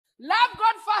Love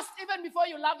God first even before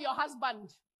you love your husband.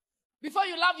 Before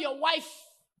you love your wife.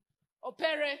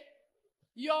 Opere.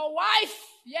 Your wife,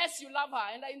 yes, you love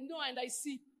her. And I know and I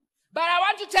see. But I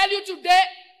want to tell you today,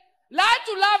 learn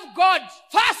to love God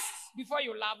first before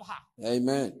you love her.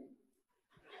 Amen.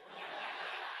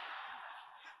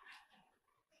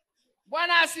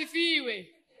 Bwana asifiwe.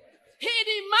 He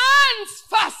demands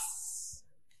first.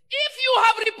 If you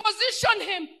have repositioned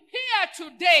him here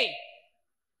today,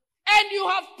 and you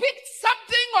have picked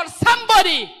something or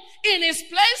somebody in his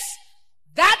place,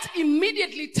 that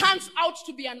immediately turns out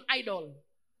to be an idol.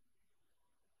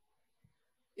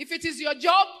 If it is your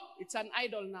job, it's an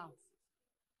idol now.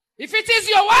 If it is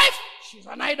your wife, she's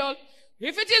an idol.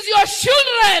 If it is your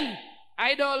children,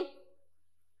 idol.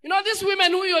 You know, these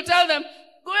women who you tell them,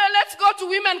 let's go to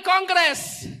Women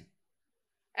Congress.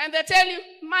 And they tell you,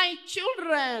 my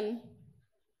children,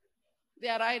 they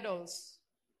are idols.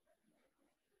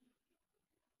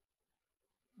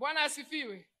 Bwana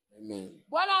asifiwe. Amen.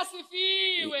 Bwana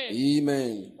asifiwe.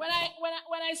 Amen. When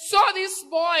I saw these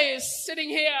boys sitting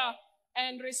here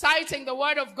and reciting the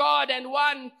word of God and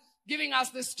one giving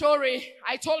us the story,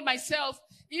 I told myself,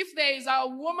 if there is a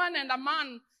woman and a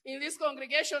man in this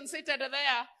congregation seated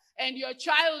there and your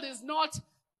child is not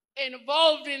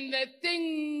involved in the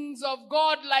things of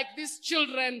God like these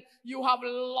children, you have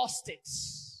lost it.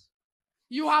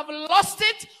 You have lost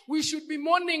it. We should be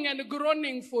mourning and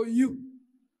groaning for you.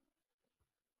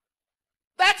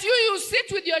 That you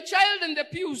sit with your child in the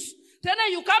pews. Then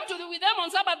you come with them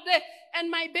on Sabbath day. And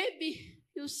my baby,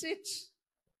 you sit.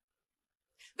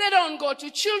 They don't go to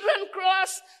children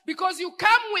class because you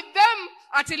come with them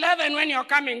at 11 when you're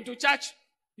coming to church.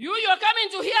 You're coming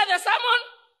to hear the sermon.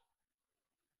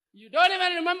 You don't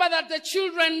even remember that the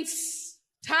children's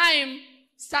time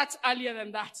starts earlier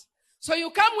than that. So you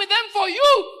come with them for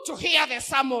you to hear the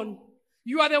sermon.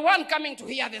 You are the one coming to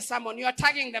hear the sermon. You are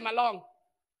tagging them along.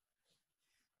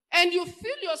 And you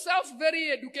feel yourself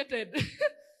very educated,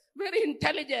 very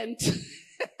intelligent.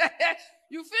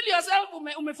 You feel yourself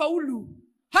umefaulu.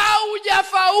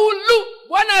 Haujafaulu.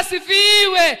 Bwana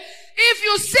asifiwe. If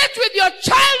you sit with your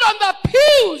child on the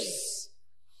pews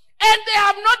and they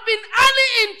have not been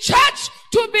early in church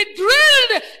to be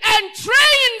drilled and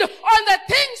trained on the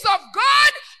things of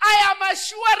God, I am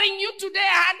assuring you today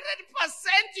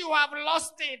 100% you have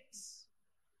lost it.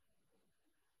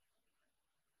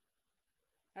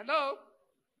 Hello?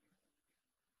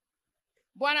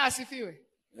 Bwana asifiwe.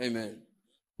 Amen.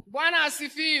 Bwana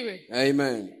asifiwe.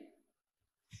 Amen.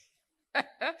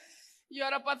 You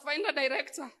are a Pathfinder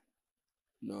director.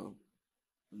 No.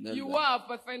 You were a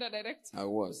Pathfinder director. I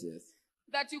was, yes.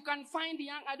 That you can find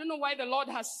young. I don't know why the Lord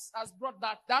has brought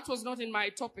that. That was not in my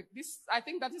topic. I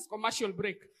think that is commercial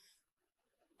break.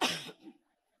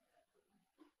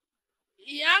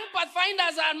 Young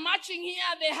Pathfinders are marching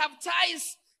here. They have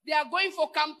ties. They are going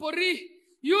for Kampori.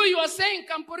 You are saying,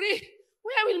 Kampori,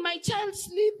 where will my child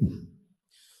sleep?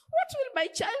 What will my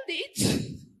child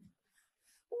eat?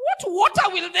 What water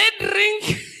will they drink?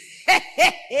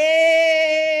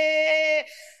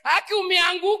 Haki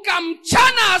umeanguka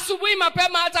mchana asubuhi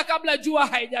mapema hata kabla jua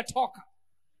haijatoka.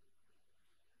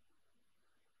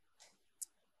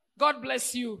 God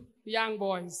bless you, young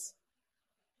boys.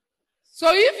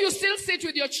 So if you still sit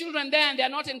with your children there and they are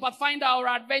not in Pathfinder or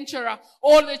Adventurer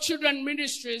or the children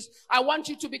ministries, I want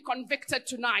you to be convicted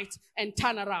tonight and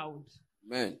turn around.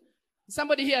 Amen. Is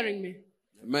somebody hearing me?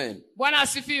 Amen. Bwana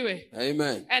asifiwe.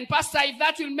 Amen. And Pastor, if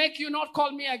that will make you not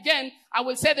call me again, I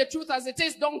will say the truth as it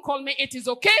is. Don't call me. It is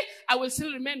okay. I will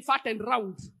still remain fat and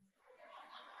round.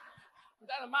 It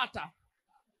doesn't matter.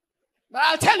 But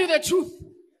I'll tell you the truth.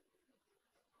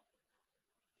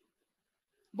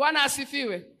 Bwana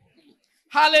asifiwe.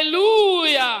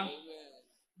 Hallelujah.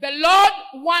 The Lord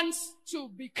wants to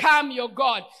become your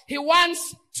God. He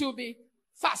wants to be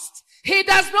first. He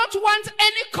does not want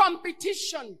any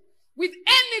competition with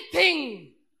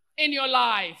anything in your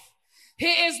life. He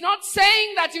is not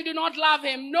saying that you do not love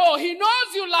him. No, he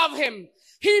knows you love him.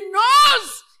 He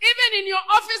knows even in your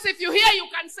office, if you hear, you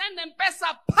can send them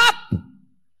pesa pap.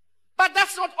 But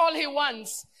that's not all he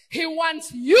wants. He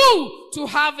wants you to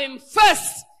have him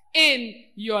first in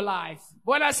your life.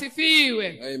 Bwana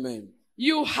asifiwe. Amen.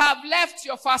 You have left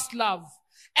your first love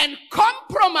and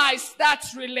compromised that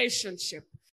relationship.